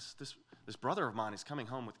goodness, this brother of mine is coming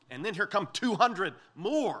home with, and then here come 200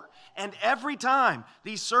 more. And every time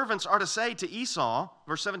these servants are to say to Esau,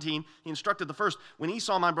 verse 17, he instructed the first, when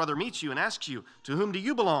Esau, my brother, meets you and asks you, to whom do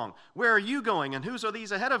you belong? Where are you going? And whose are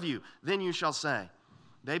these ahead of you? Then you shall say,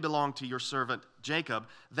 they belong to your servant Jacob.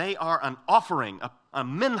 They are an offering, a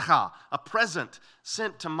mincha, a present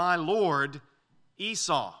sent to my lord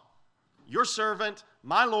Esau. Your servant,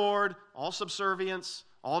 my lord, all subservience,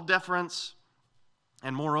 all deference.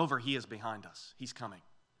 And moreover, he is behind us. He's coming.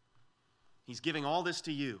 He's giving all this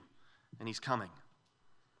to you, and he's coming.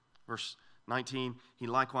 Verse 19, he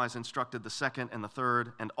likewise instructed the second and the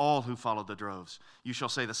third and all who followed the droves. You shall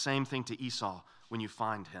say the same thing to Esau when you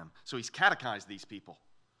find him. So he's catechized these people.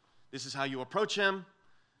 This is how you approach him.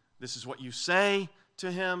 This is what you say to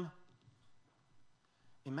him.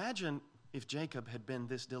 Imagine if Jacob had been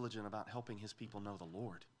this diligent about helping his people know the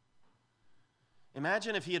Lord.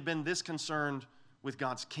 Imagine if he had been this concerned with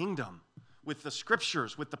God's kingdom, with the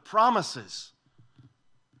scriptures, with the promises.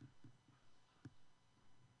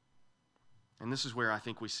 And this is where I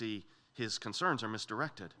think we see his concerns are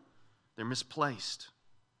misdirected. They're misplaced.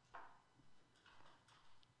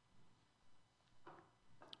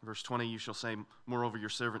 Verse 20, you shall say, moreover, your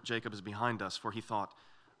servant Jacob is behind us, for he thought,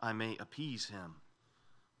 I may appease him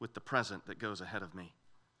with the present that goes ahead of me.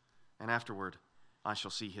 And afterward, I shall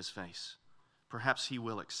see his face. Perhaps he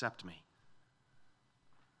will accept me.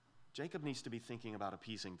 Jacob needs to be thinking about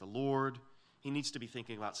appeasing the Lord. He needs to be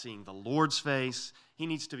thinking about seeing the Lord's face. He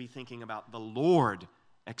needs to be thinking about the Lord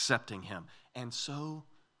accepting him. And so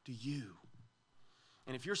do you.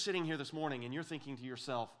 And if you're sitting here this morning and you're thinking to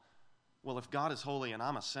yourself, well, if God is holy and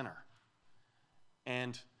I'm a sinner,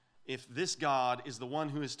 and if this God is the one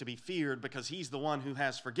who is to be feared because he's the one who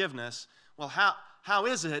has forgiveness, well, how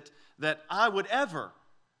is it that I would ever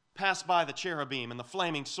pass by the cherubim and the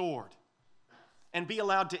flaming sword and be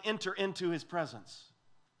allowed to enter into his presence?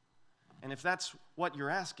 And if that's what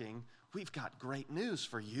you're asking, we've got great news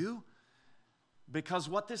for you. Because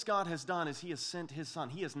what this God has done is he has sent his Son.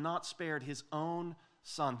 He has not spared his own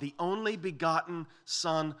Son, the only begotten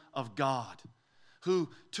Son of God, who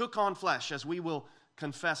took on flesh, as we will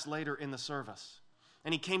confess later in the service.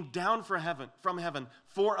 And he came down from heaven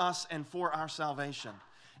for us and for our salvation.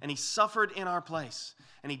 and he suffered in our place,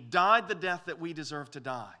 and he died the death that we deserve to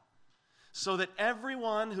die, so that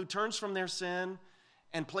everyone who turns from their sin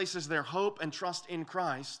and places their hope and trust in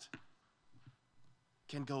Christ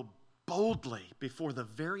can go boldly before the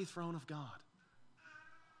very throne of God.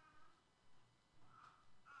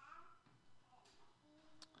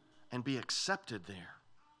 And be accepted there.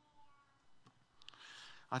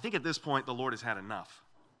 I think at this point the Lord has had enough.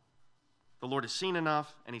 The Lord has seen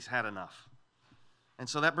enough, and he's had enough. And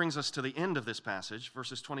so that brings us to the end of this passage,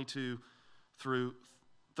 verses 22 through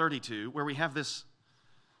 32, where we have this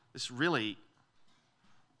really,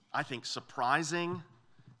 I think, surprising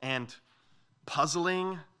and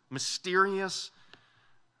puzzling, mysterious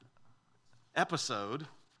episode.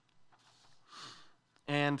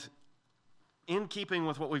 And in keeping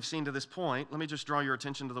with what we've seen to this point, let me just draw your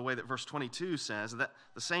attention to the way that verse 22 says that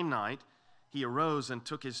the same night he arose and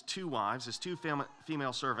took his 2 wives, his 2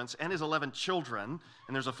 female servants, and his 11 children.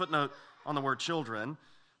 And there's a footnote on the word children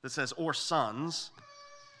that says, or sons.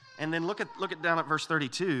 And then look down at verse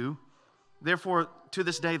 32. Therefore, to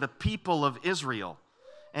this day, the people of Israel.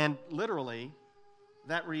 And literally,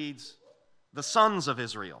 that reads, the sons of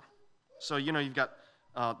Israel. So, you've got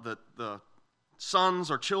the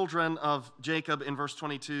sons or children of Jacob in verse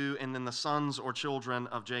 22, and then the sons or children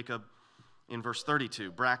of Jacob in verse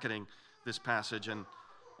 32, bracketing this passage. And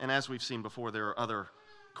as we've seen before, there are other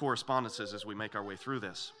correspondences as we make our way through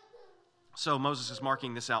this. So Moses is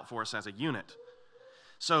marking this out for us as a unit.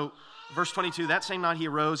 So verse 22, that same night he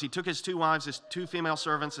arose, he took his 2 wives, his 2 female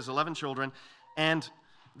servants, his 11 children, and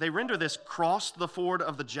they render this crossed the ford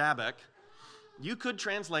of the Jabbok. You could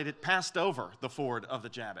translate it passed over the ford of the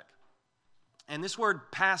Jabbok. And this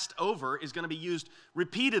word passed over is going to be used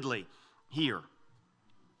repeatedly here.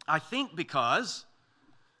 I think because,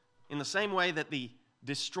 in the same way that the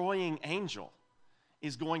destroying angel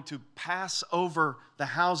is going to pass over the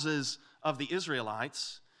houses of the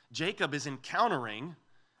Israelites, Jacob is encountering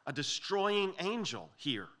a destroying angel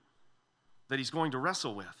here that he's going to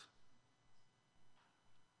wrestle with.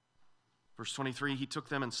 Verse 23, he took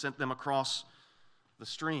them and sent them across the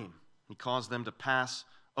stream. He caused them to pass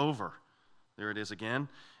over. There it is again.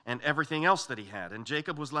 And everything else that he had. And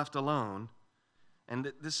Jacob was left alone.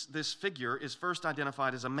 And this figure is first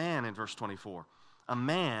identified as a man in verse 24. A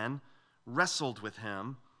man wrestled with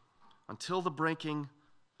him until the breaking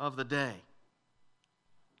of the day.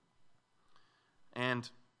 And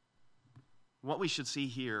what we should see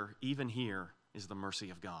here, even here, is the mercy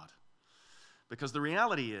of God. Because the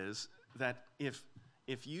reality is that if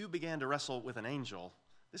you began to wrestle with an angel,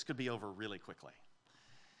 this could be over really quickly.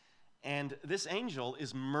 And this angel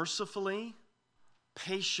is mercifully,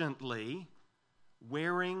 patiently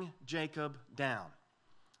wearing Jacob down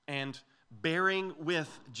and bearing with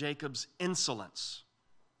Jacob's insolence.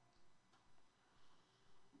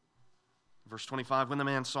 Verse 25, when the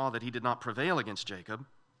man saw that he did not prevail against Jacob,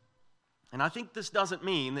 and I think this doesn't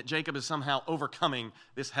mean that Jacob is somehow overcoming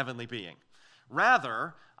this heavenly being.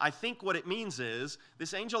 Rather, I think what it means is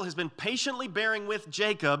this angel has been patiently bearing with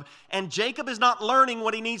Jacob, and Jacob is not learning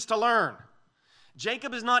what he needs to learn.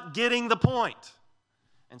 Jacob is not getting the point.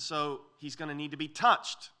 And so he's going to need to be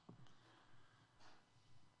touched.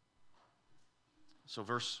 So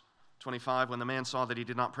verse 25, when the man saw that he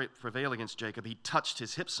did not prevail against Jacob, he touched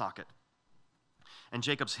his hip socket. And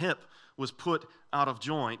Jacob's hip was put out of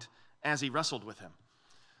joint as he wrestled with him.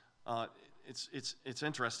 It's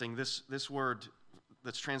interesting. This word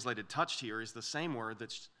that's translated touched here is the same word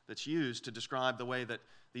that's used to describe the way that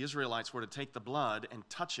the Israelites were to take the blood and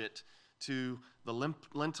touch it to the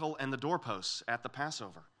lintel and the doorposts at the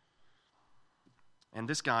Passover. And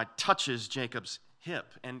this guy touches Jacob's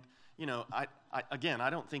hip. And, I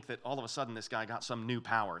don't think that all of a sudden this guy got some new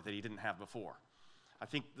power that he didn't have before. I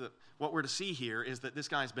think that what we're to see here is that this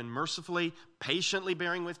guy's been mercifully, patiently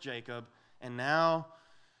bearing with Jacob, and now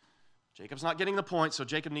Jacob's not getting the point, so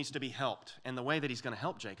Jacob needs to be helped. And the way that he's going to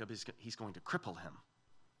help Jacob is he's going to cripple him.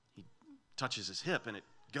 He touches his hip, and it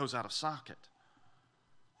goes out of socket.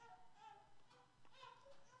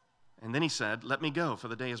 And then he said, let me go, for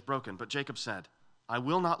the day is broken. But Jacob said, I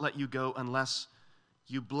will not let you go unless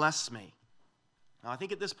you bless me. Now, I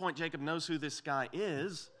think at this point, Jacob knows who this guy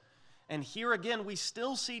is. And here again, we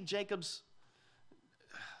still see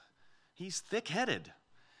he's thick-headed.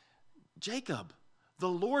 Jacob, the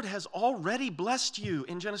Lord has already blessed you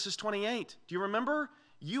in Genesis 28. Do you remember?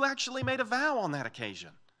 You actually made a vow on that occasion.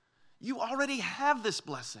 You already have this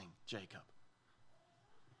blessing, Jacob.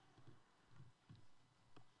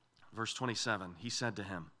 Verse 27, he said to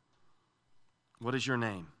him, what is your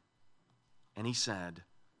name? And he said,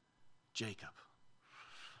 Jacob.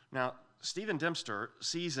 Now, Stephen Dempster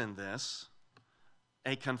sees in this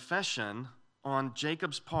a confession on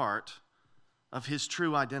Jacob's part of his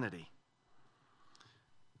true identity.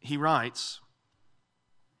 He writes,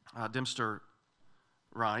 Dempster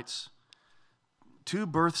writes, two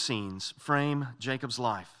birth scenes frame Jacob's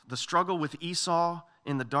life. The struggle with Esau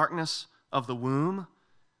in the darkness of the womb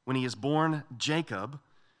when he is born Jacob,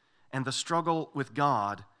 and the struggle with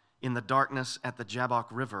God in the darkness at the Jabbok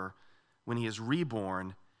River when he is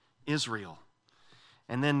reborn Israel.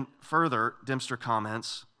 And then further, Dempster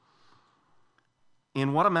comments,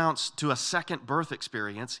 in what amounts to a second birth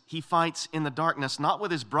experience, he fights in the darkness not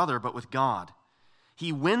with his brother but with God.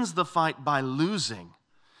 He wins the fight by losing,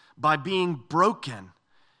 by being broken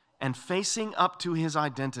and facing up to his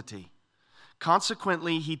identity.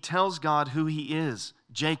 Consequently, he tells God who he is,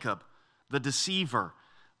 Jacob, the deceiver,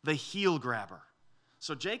 the heel grabber.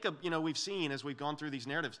 So Jacob, we've seen as we've gone through these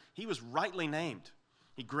narratives, he was rightly named.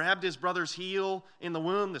 He grabbed his brother's heel in the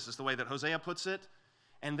womb. This is the way that Hosea puts it.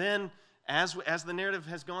 And then as the narrative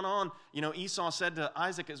has gone on, Esau said to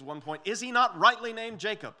Isaac at one point, is he not rightly named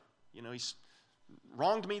Jacob? He's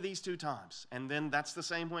wronged me these 2 times. And then that's the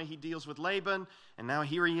same way he deals with Laban. And now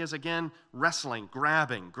here he is again, wrestling,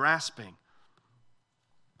 grabbing, grasping.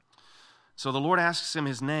 So the Lord asks him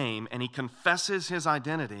his name, and he confesses his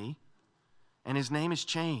identity, and his name is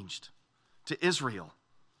changed to Israel.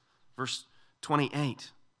 Verse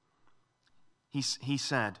 28, he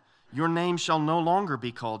said, your name shall no longer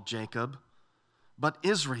be called Jacob, but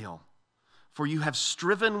Israel, for you have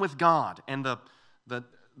striven with God. And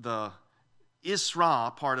the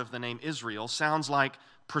Isra part of the name Israel sounds like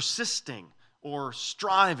persisting or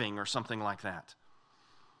striving or something like that.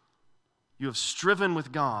 You have striven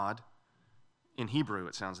with God, in Hebrew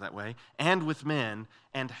it sounds that way, and with men,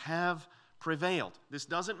 and have prevailed. This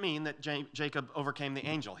doesn't mean that Jacob overcame the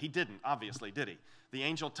angel. He didn't, obviously, did he? The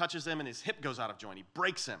angel touches him and his hip goes out of joint. He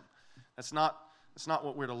breaks him. That's not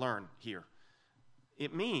what we're to learn here.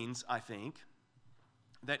 It means, I think,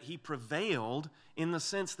 that he prevailed in the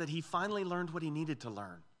sense that he finally learned what he needed to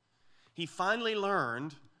learn. He finally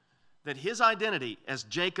learned that his identity as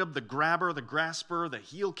Jacob, the grabber, the grasper, the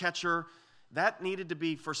heel catcher, that needed to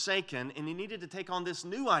be forsaken, and he needed to take on this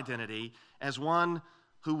new identity as one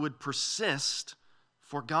who would persist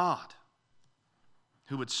for God,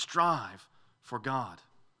 who would strive for God.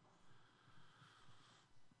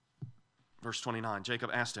 Verse 29, Jacob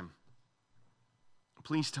asked him,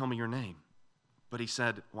 please tell me your name. But he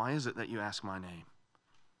said, why is it that you ask my name?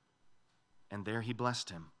 And there he blessed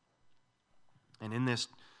him. And in this,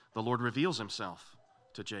 the Lord reveals himself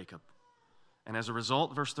to Jacob. And as a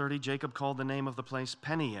result, verse 30, Jacob called the name of the place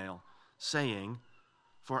Peniel, saying,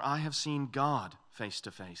 for I have seen God face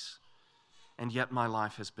to face, and yet my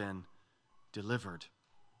life has been delivered.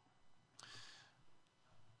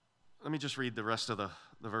 Let me just read the rest of the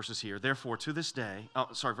verses here. Therefore, to this day,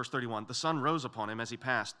 verse 31, the sun rose upon him as he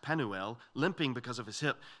passed Penuel, limping because of his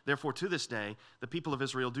hip. Therefore, to this day, the people of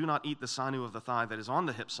Israel do not eat the sinew of the thigh that is on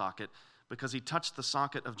the hip socket, because he touched the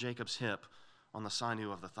socket of Jacob's hip on the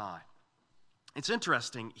sinew of the thigh. It's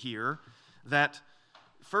interesting here that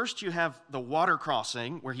first you have the water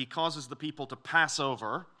crossing where he causes the people to pass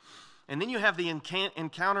over, and then you have the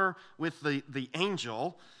encounter with the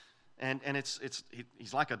angel, and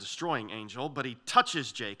he's like a destroying angel, but he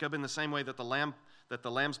touches Jacob in the same way that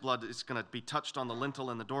the lamb's blood is going to be touched on the lintel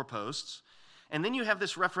and the doorposts. And then you have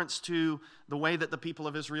this reference to the way that the people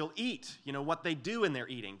of Israel eat, what they do in their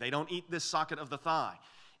eating. They don't eat this socket of the thigh.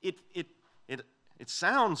 It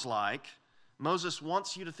sounds like Moses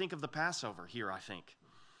wants you to think of the Passover here, I think.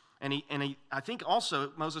 And I think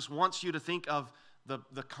also Moses wants you to think of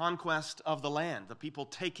the conquest of the land, the people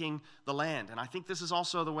taking the land. And I think this is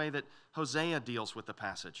also the way that Hosea deals with the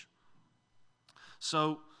passage.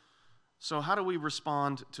 So how do we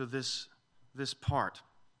respond to this part?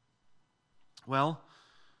 Well,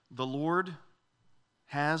 the Lord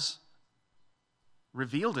has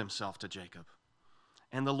revealed himself to Jacob.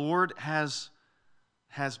 And the Lord has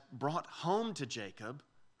brought home to Jacob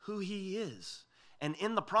who he is. And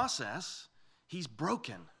in the process, he's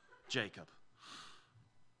broken Jacob.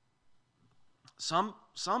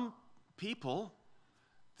 Some people,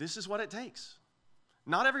 this is what it takes.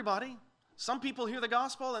 Not everybody. Some people hear the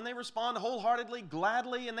gospel and they respond wholeheartedly,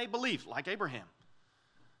 gladly, and they believe, like Abraham.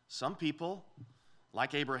 Some people,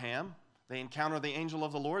 like Abraham, they encounter the angel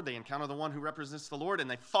of the Lord, they encounter the one who represents the Lord, and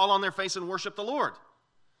they fall on their face and worship the Lord.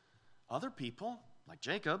 Other people, like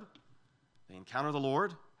Jacob, they encounter the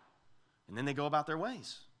Lord, and then they go about their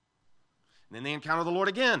ways. And then they encounter the Lord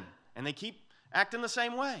again, and they keep acting the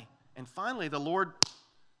same way. And finally, the Lord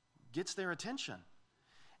gets their attention.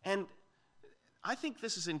 And I think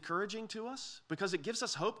this is encouraging to us because it gives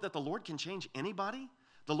us hope that the Lord can change anybody.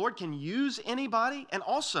 The Lord can use anybody. And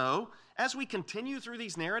also, as we continue through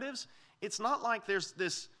these narratives, it's not like there's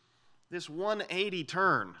this 180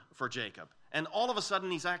 turn for Jacob. And all of a sudden,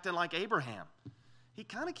 he's acting like Abraham. He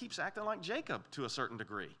kind of keeps acting like Jacob to a certain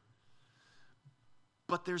degree.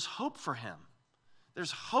 But there's hope for him.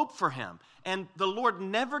 There's hope for him. And the Lord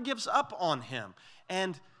never gives up on him.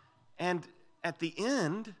 And at the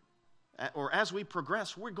end, or as we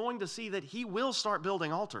progress, we're going to see that he will start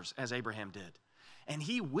building altars, as Abraham did. And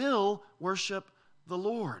he will worship the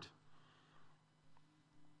Lord.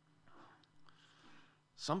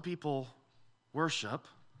 Some people worship,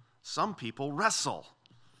 some people wrestle.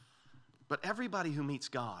 But everybody who meets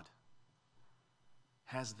God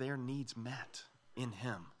has their needs met in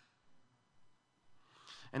him.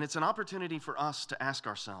 And it's an opportunity for us to ask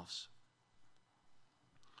ourselves,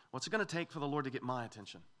 what's it going to take for the Lord to get my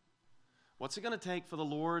attention? What's it going to take for the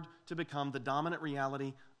Lord to become the dominant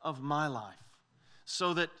reality of my life?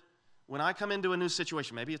 So that when I come into a new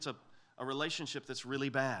situation, maybe it's a relationship that's really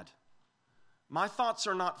bad, my thoughts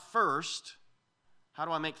are not first, how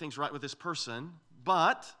do I make things right with this person?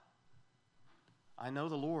 But I know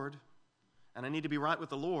the Lord, and I need to be right with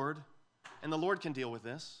the Lord, and the Lord can deal with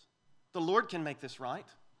this. The Lord can make this right.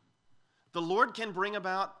 The Lord can bring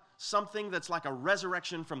about something that's like a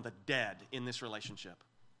resurrection from the dead in this relationship.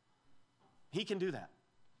 He can do that.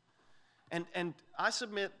 And I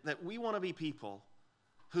submit that we want to be people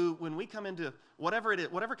who, when we come into whatever it is,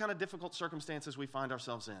 whatever kind of difficult circumstances we find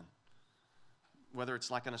ourselves in, whether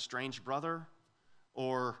it's like an estranged brother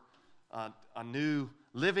or a new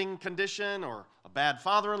living condition or a bad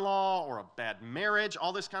father-in-law or a bad marriage,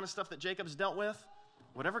 all this kind of stuff that Jacob's dealt with,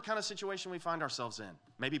 whatever kind of situation we find ourselves in,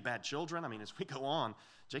 maybe bad children. I mean, as we go on,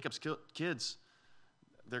 Jacob's kids,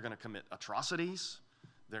 they're going to commit atrocities.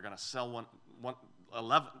 They're going to sell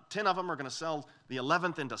 10 of them are going to sell the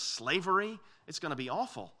 11th into slavery. It's going to be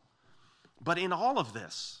awful. But in all of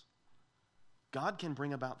this, God can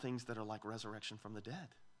bring about things that are like resurrection from the dead.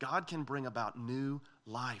 God can bring about new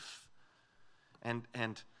life. And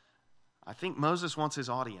I think Moses wants his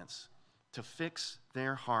audience to fix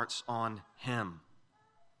their hearts on him.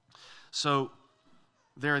 So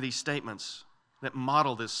there are these statements that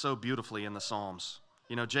model this so beautifully in the Psalms.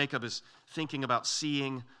 You know, Jacob is thinking about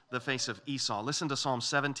seeing the face of Esau. Listen to Psalm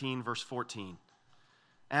 17, verse 14.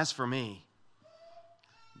 As for me,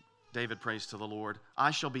 David prays to the Lord,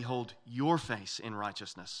 I shall behold your face in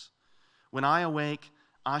righteousness. When I awake,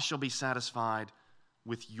 I shall be satisfied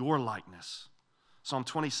with your likeness. Psalm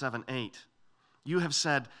 27, 8. You have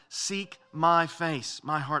said, seek my face.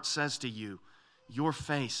 My heart says to you, your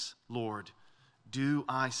face, Lord, do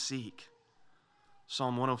I seek.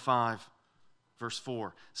 Psalm 105, verse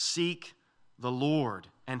 4. Seek the Lord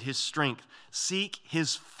and his strength. Seek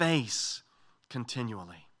his face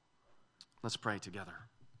continually. Let's pray together.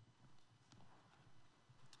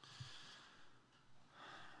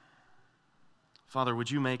 Father,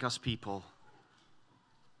 would you make us people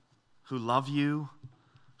who love you,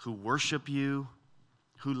 who worship you,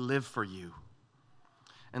 who live for you?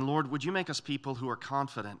 And Lord, would you make us people who are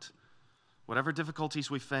confident, whatever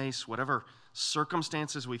difficulties we face, whatever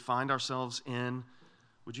circumstances we find ourselves in,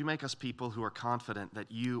 would you make us people who are confident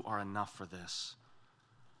that you are enough for this?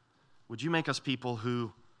 Would you make us people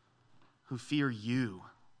who fear you?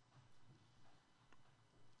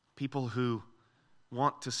 People who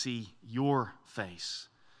want to see your face.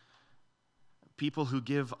 People who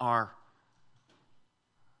give our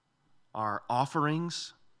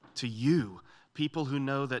offerings to you. People who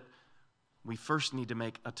know that we first need to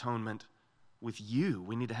make atonement with you.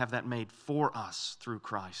 We need to have that made for us through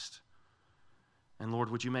Christ. And Lord,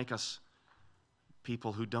 would you make us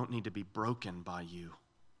people who don't need to be broken by you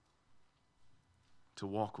to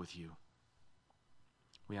walk with you?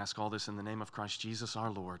 We ask all this in the name of Christ Jesus our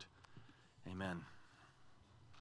Lord. Amen.